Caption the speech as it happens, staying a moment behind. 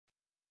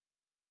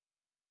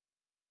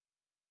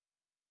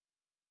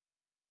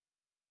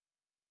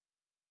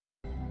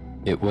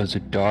It was a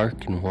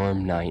dark and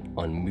warm night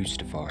on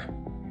Mustafar.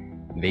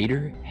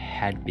 Vader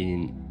had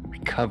been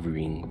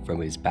recovering from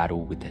his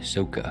battle with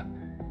Ahsoka.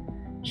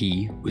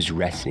 He was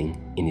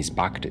resting in his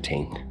Bacta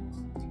tank.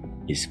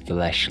 His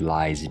flesh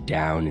lies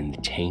down in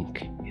the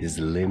tank. His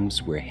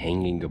limbs were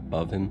hanging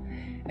above him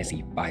as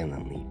he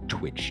violently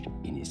twitched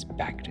in his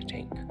Bacta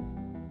tank.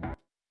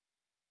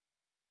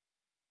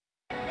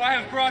 I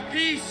have brought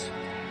peace,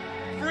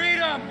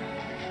 freedom,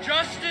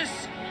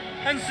 justice,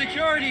 and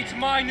security to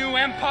my new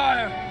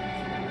empire.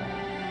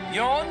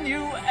 Your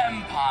new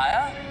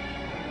empire?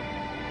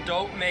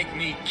 Don't make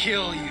me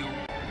kill you.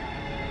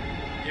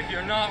 If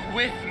you're not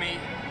with me,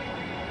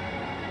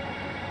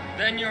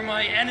 then you're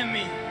my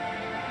enemy.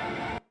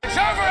 It's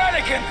over,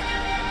 Anakin!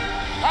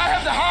 I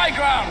have the high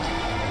ground!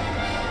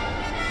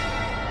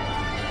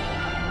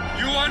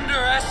 You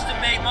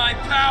underestimate my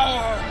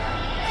power!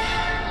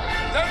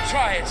 Don't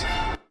try it!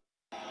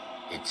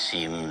 It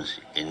seems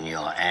in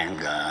your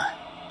anger,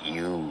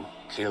 you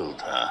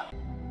killed her.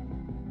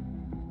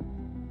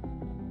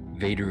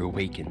 Vader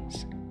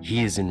awakens.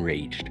 He is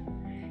enraged.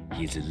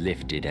 He is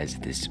lifted as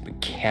this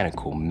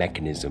mechanical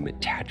mechanism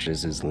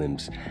attaches his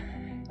limbs.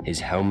 His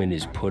helmet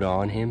is put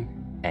on him,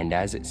 and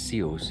as it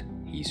seals,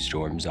 he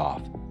storms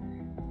off.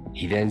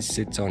 He then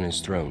sits on his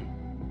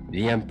throne.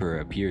 The Emperor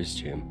appears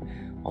to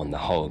him on the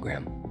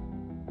hologram.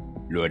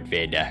 Lord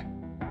Vader,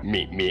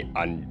 meet me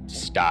on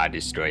Star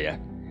Destroyer.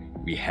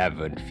 We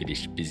have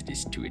unfinished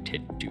business to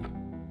attend to.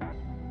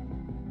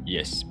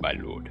 Yes, my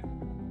lord.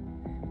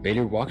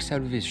 Vader walks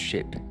out of his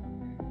ship.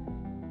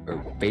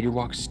 Vader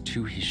walks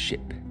to his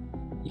ship.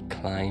 He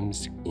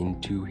climbs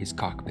into his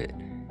cockpit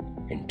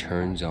and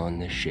turns on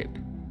the ship.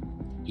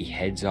 He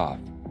heads off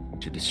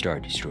to the Star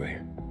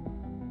Destroyer.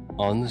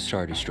 On the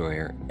Star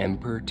Destroyer,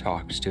 Emperor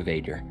talks to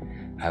Vader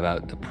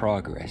about the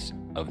progress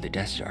of the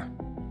Death Star.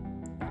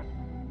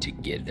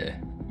 Together,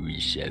 we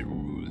shall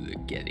rule the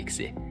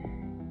galaxy.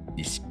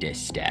 This Death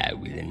Star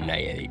will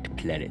annihilate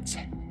planets,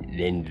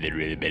 then the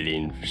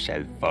rebellion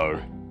shall fall.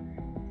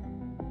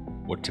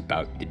 What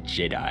about the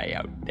Jedi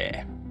out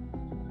there?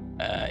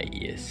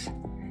 Yes.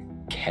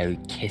 Cal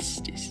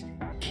Kestis,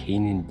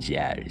 Kanan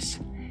Jarrus,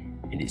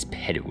 and his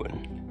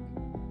Padawan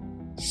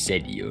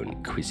said your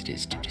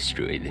Inquisitors to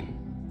destroy them.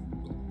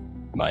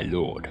 My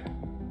lord,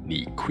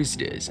 the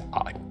Inquisitors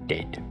are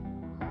dead.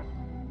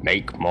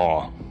 Make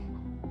more.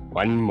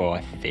 One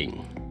more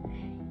thing.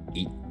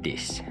 Eat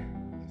this.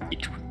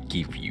 It will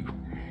give you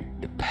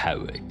the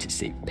power to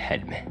save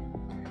Padme.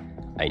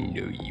 I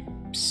know you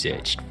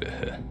searched for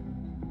her.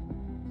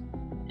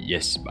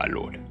 Yes, my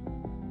lord.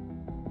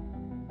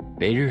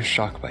 Vader is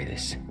shocked by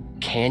this.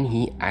 Can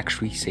he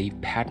actually save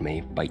Padme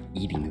by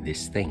eating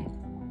this thing?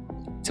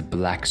 It's a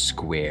black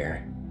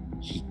square.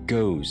 He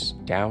goes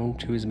down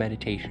to his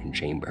meditation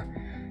chamber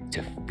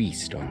to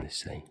feast on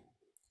this thing.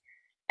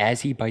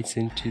 As he bites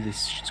into this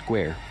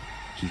square,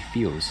 he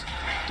feels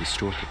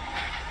distorted.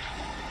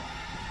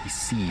 He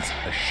sees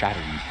a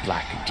shadowy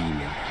black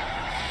demon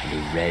and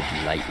a red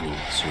lightning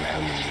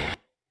surrounding him.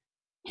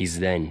 He's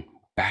then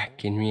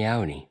back in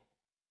reality,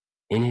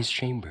 in his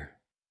chamber.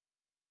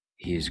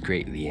 He is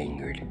greatly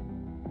angered.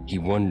 He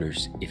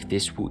wonders if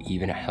this will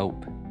even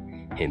help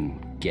him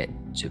get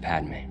to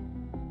Padme.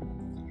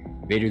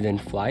 Vader then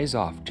flies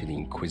off to the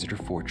Inquisitor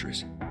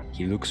Fortress.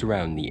 He looks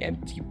around the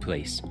empty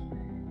place.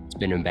 It's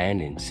been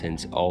abandoned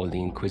since all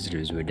the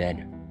Inquisitors were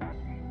dead.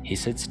 He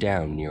sits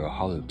down near a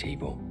hollow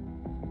table.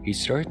 He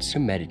starts to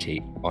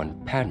meditate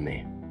on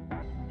Padme.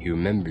 He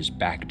remembers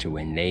back to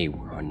when they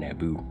were on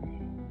Naboo,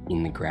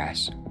 in the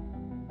grass.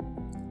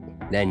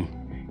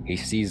 Then he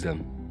sees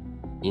them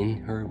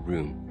in her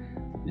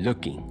room,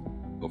 looking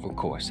over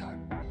Coruscant.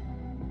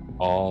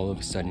 All of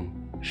a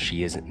sudden,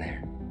 she isn't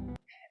there,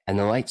 and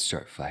the lights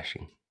start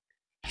flashing.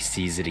 He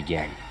sees it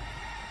again,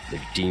 the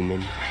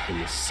demon in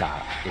the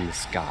sky,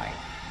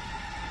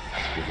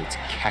 with its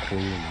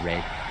cackling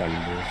red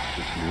thunder.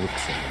 It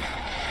looks at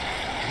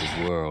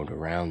him. The world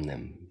around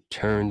them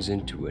turns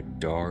into a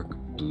dark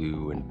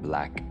blue and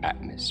black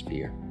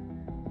atmosphere.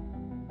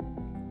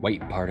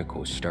 White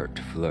particles start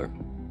to float.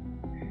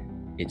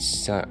 It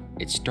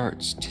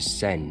starts to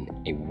send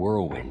a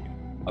whirlwind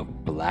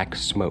of black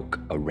smoke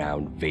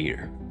around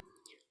Vader.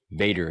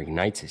 Vader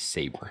ignites his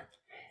saber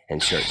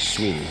and starts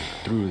swinging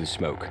through the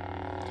smoke.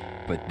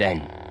 But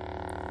then,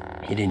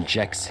 it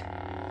injects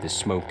the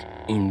smoke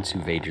into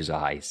Vader's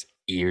eyes,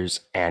 ears,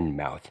 and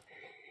mouth.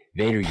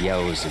 Vader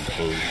yells in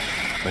pain,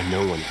 but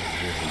no one can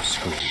hear him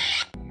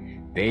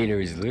scream. Vader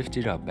is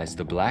lifted up as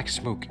the black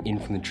smoke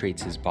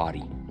infiltrates his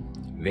body.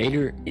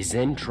 Vader is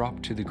then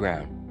dropped to the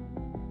ground.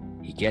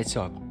 He gets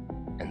up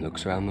and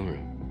looks around the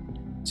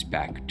room. It's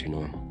back to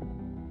normal.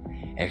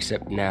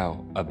 Except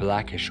now, a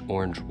blackish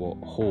orange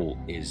hole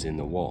is in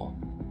the wall.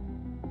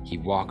 He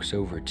walks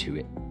over to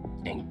it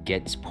and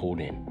gets pulled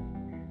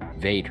in.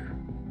 Vader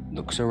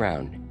looks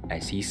around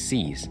as he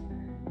sees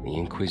the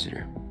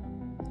Inquisitor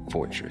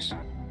Fortress.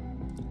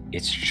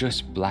 It's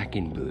just black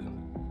and blue,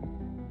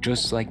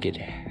 just like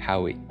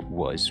how it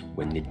was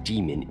when the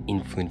demon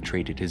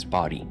infiltrated his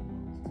body.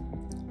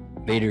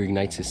 Vader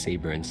ignites his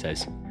saber and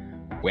says,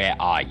 Where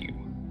are you?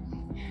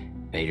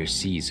 Vader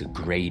sees a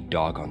gray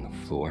dog on the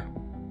floor.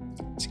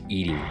 It's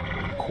eating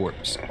the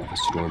corpse of a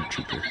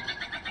stormtrooper.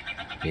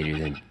 Vader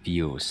then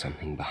feels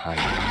something behind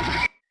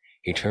him.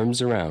 He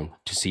turns around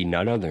to see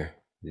none other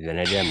than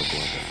a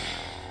Demogorgon.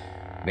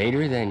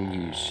 Vader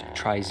then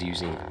tries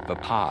using the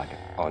pod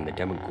on the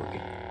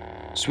Demogorgon,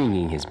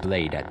 swinging his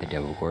blade at the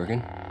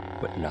Demogorgon,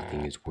 but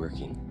nothing is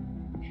working.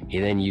 He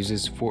then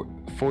uses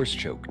force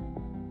choke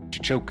to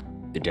choke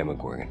the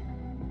Demogorgon.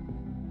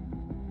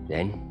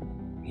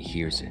 Then he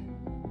hears it,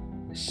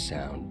 the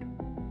sound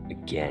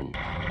again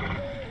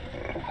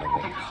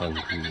of a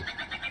hungry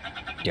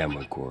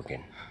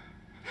Demogorgon.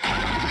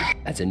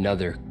 As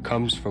another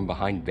comes from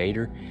behind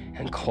Vader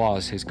and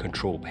claws his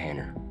control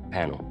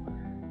panel,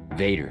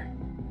 Vader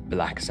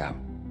blacks out.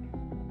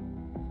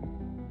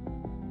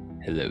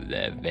 Hello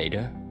there,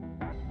 Vader.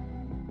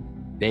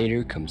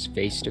 Vader comes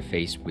face to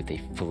face with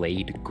a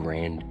Flayed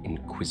Grand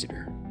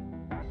Inquisitor.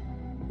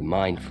 The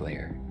Mind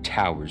Flayer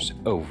towers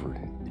over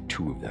the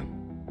two of them.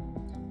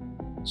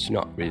 It's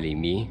not really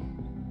me.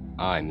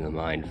 I'm the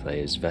Mind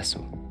Flayer's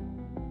vessel.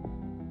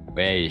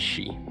 Where is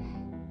she?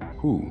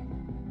 Who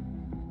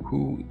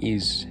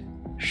is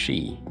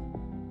she?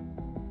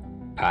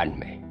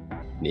 Padme.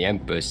 The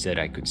Emperor said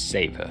I could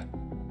save her.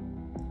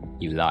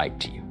 He lied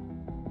to you.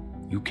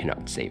 You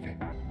cannot save her,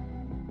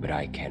 but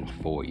I can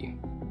for you.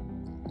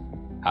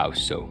 How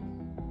so?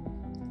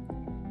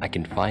 I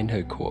can find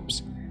her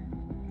corpse,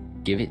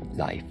 give it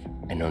life,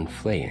 and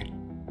unflay it.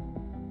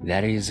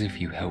 That is if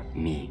you help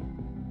me.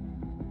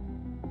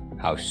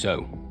 How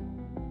so?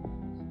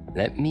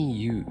 Let me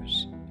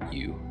use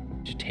you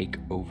to take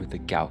over the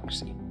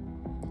galaxy.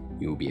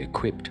 You will be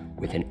equipped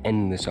with an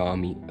endless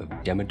army of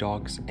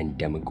Demodogs and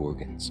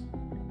Demogorgons.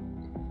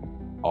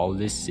 All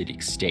this setting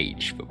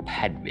stage for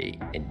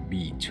Padme and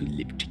me to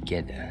live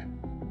together.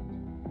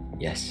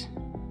 Yes.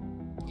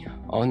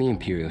 On the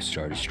Imperial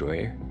Star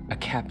Destroyer, a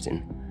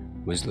captain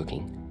was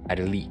looking at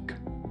a leak.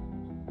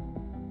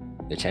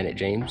 Lieutenant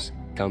James,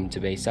 come to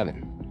Bay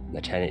 7.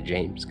 Lieutenant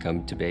James,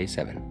 come to Bay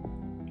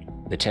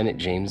 7. Lieutenant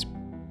James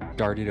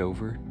darted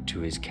over to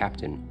his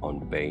captain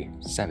on Bay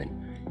 7.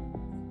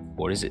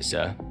 What is it,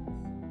 sir?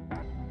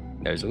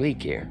 There's a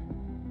leak here.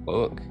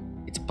 Look,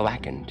 it's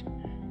blackened.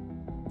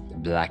 The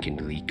blackened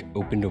leak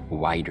opened up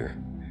wider.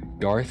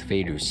 Darth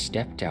Vader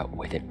stepped out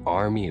with an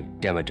army of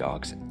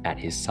Demodogs at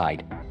his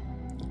side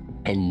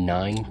and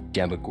 9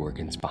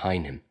 Demogorgons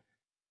behind him.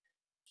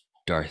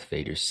 Darth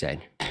Vader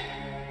said,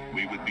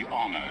 "We would be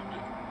honored."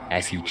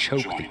 As he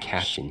choked the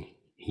captain,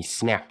 he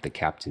snapped the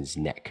captain's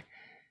neck.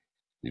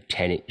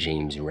 Lieutenant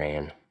James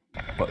ran,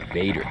 but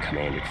Vader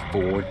commanded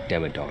 4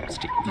 Demodogs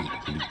to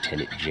eat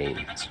Lieutenant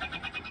James.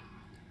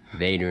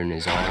 Vader and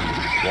his army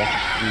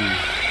walked through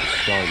the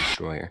Star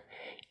Destroyer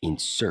in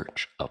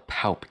search of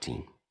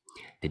Palpatine.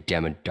 The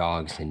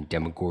Demodogs and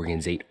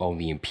Demogorgons ate all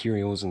the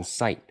Imperials in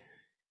sight.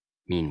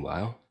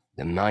 Meanwhile,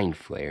 the Mind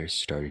Flayers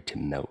started to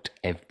melt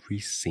every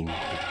single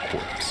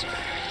corpse.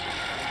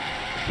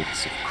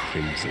 Bits of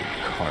crimson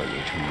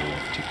carnage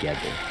morphed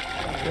together.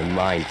 The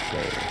Mind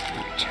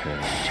Flayer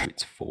returned to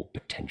its full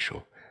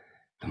potential.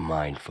 The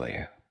Mind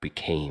Flayer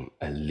became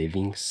a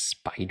living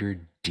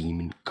spider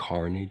demon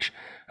carnage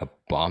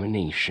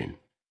abomination.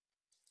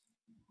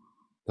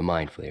 The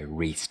Mind Flayer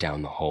raced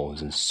down the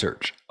halls in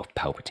search of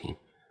Palpatine.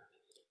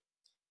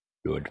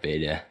 Lord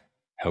Vader,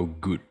 how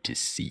good to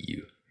see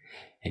you,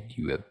 and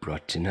you have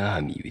brought an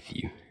army with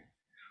you.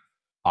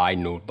 I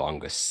no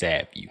longer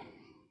serve you.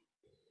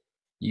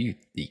 You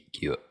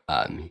think your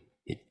army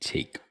can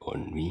take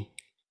on me?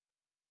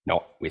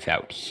 Not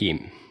without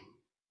him.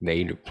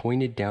 Vader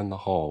pointed down the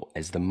hall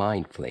as the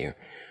Mind Flayer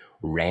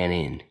ran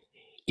in.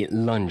 It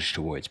lunged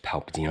towards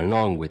Palpatine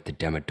along with the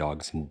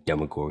Demodogs and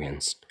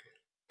Demogorgons.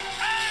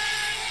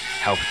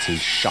 Palpatine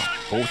shot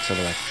bolts of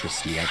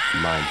electricity at the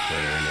Mind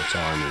Flayer and its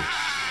army.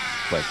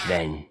 But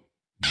then,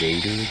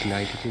 Vader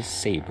ignited his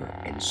saber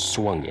and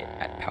swung it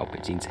at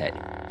Palpatine's head.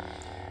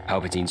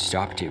 Palpatine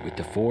stopped it with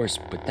the Force,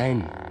 but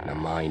then the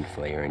Mind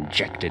Flayer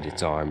injected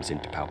its arms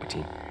into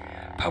Palpatine.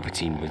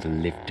 Palpatine was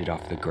lifted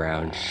off the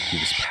ground. He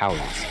was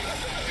powerless.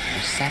 He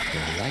sat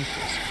there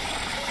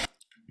lifeless.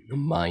 The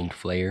Mind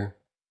Flayer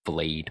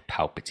flayed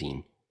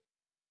Palpatine.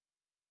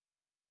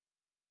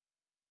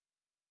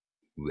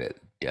 Well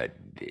done,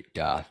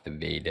 Darth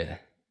Vader.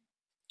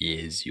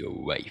 Here's your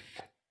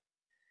wife.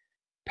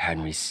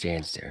 Padme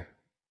stands there,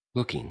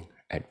 looking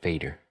at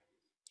Vader.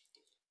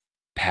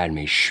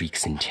 Padme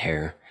shrieks in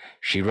terror.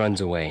 She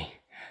runs away.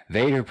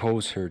 Vader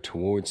pulls her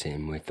towards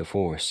him with the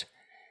Force.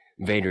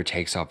 Vader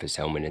takes off his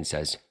helmet and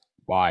says,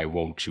 "Why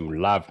won't you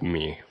love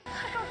me?"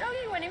 I don't know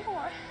you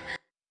anymore.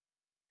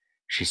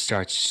 She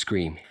starts to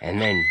scream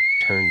and then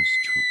turns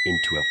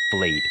into a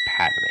flayed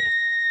Padme.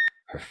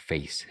 Her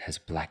face has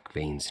black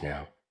veins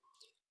now.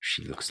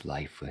 She looks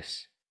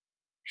lifeless.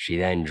 She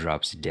then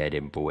drops dead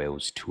and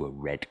boils to a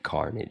red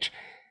carnage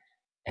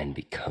and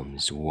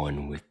becomes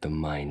one with the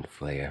Mind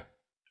Flayer.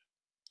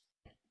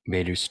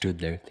 Vader stood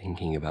there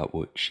thinking about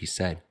what she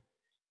said.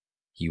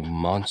 "You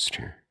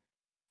monster."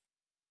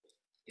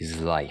 His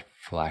life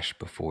flashed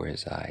before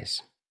his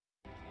eyes.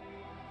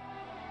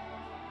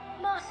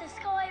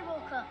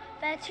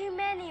 There are too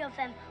many of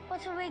them.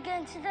 What are we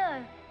going to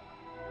do?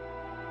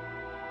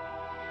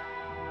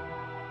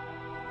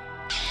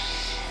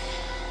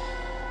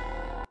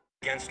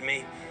 Against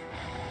me.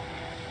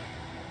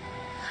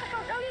 I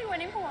don't know you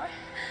anymore.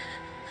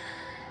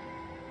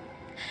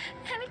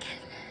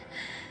 Anakin,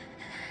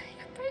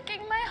 you're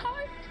breaking my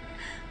heart.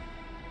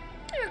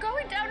 You're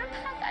going down a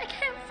path I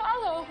can't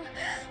follow.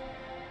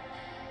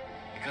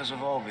 Because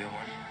of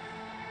Obi-Wan.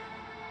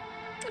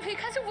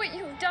 Because of what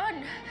you've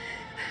done.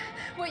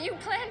 What you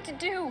plan to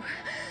do.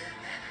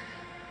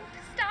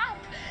 Stop.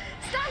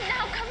 Stop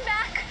now. Come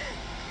back.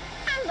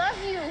 I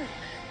love you.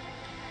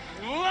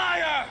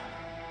 Liar!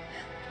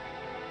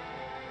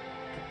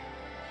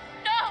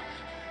 No.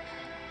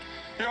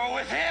 You're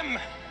with him.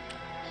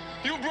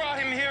 You brought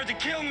him here to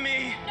kill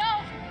me.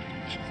 No.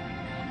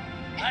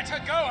 Let her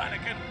go,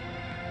 Anakin.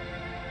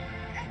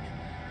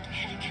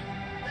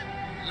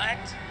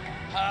 Let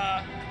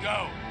her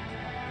go.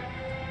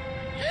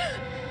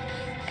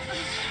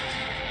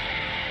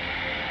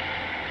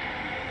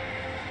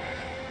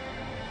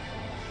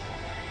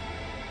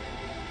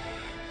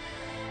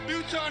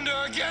 You turned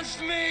her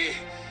against me.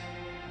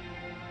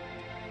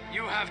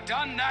 You have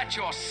done that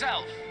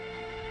yourself.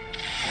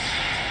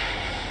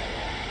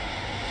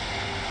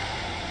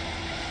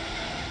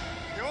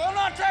 You will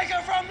not take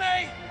her from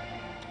me.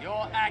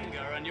 Your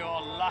anger and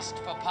your lust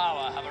for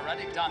power have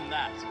already done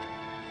that.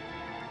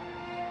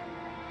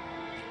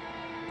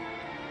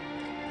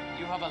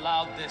 You have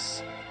allowed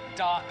this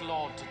Dark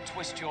Lord to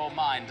twist your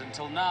mind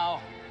until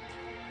now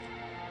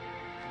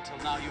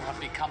you have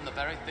become the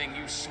very thing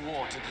you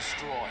swore to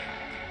destroy.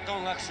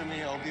 Don't lecture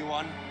me,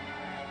 Obi-Wan.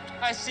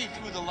 I see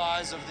through the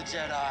lies of the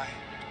Jedi.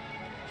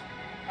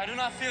 I do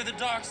not fear the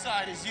dark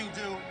side as you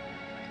do.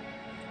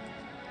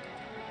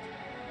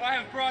 I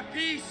have brought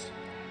peace,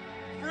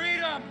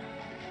 freedom,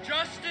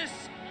 justice,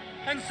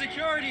 and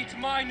security to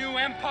my new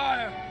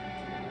empire.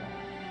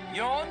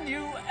 Your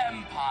new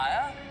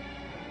empire?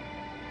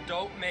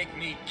 Don't make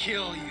me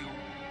kill you.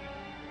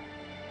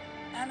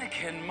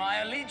 Anakin,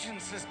 my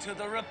allegiance is to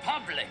the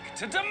Republic,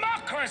 to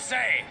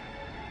democracy!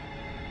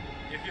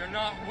 If you're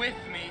not with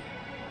me,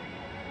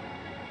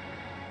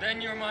 then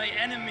you're my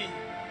enemy.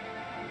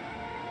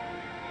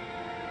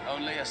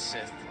 Only a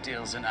Sith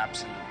deals in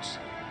absolutes.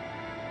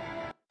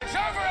 It's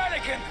over,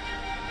 Anakin!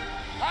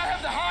 I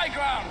have the high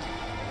ground!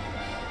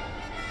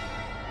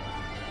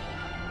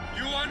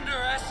 You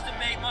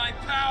underestimate my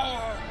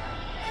power!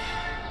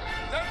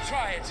 Don't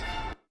try it!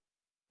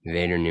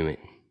 Vader knew it.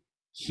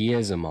 He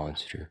is a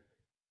monster,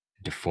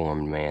 a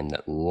deformed man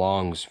that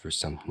longs for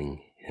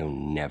something he'll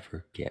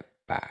never get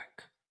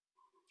back.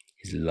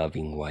 His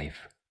loving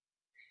wife.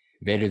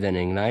 Vader then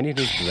ignited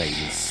his blade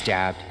and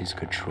stabbed his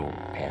control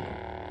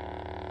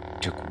panel.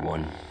 Took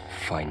one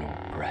final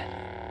breath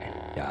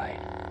and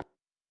died.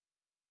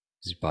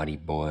 His body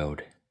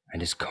boiled,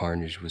 and his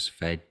carnage was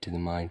fed to the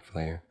Mind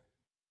Flayer.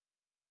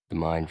 The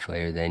Mind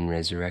Flayer then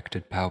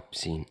resurrected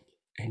Palpatine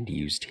and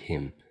used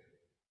him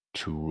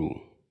to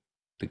rule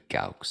the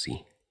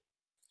galaxy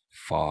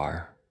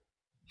far,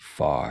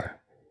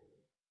 far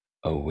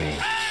away.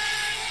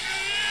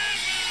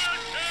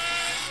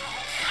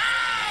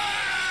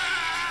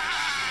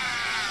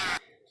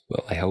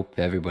 Well, I hope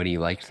everybody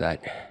liked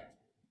that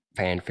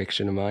fan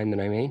fiction of mine that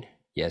I made.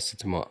 Yes,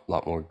 it's a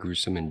lot more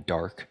gruesome and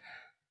dark,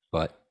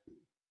 but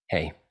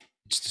hey,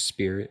 it's the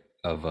spirit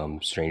of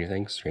Stranger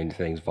Things. Stranger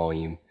Things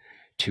Volume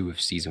 2 of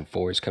Season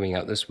 4 is coming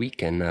out this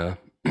week, and I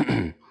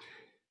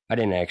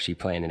didn't actually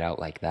plan it out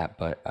like that,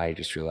 but I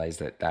just realized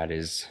that that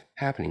is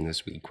happening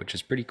this week, which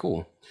is pretty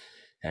cool.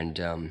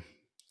 And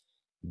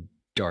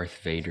Darth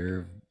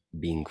Vader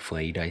being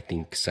Flayed, I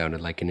think, sounded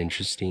like an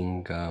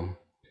interesting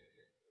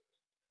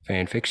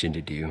fan fiction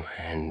to do.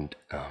 And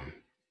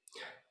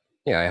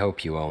yeah, I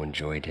hope you all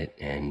enjoyed it,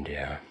 and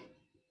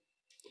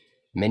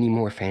many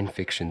more fan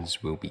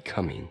fictions will be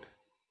coming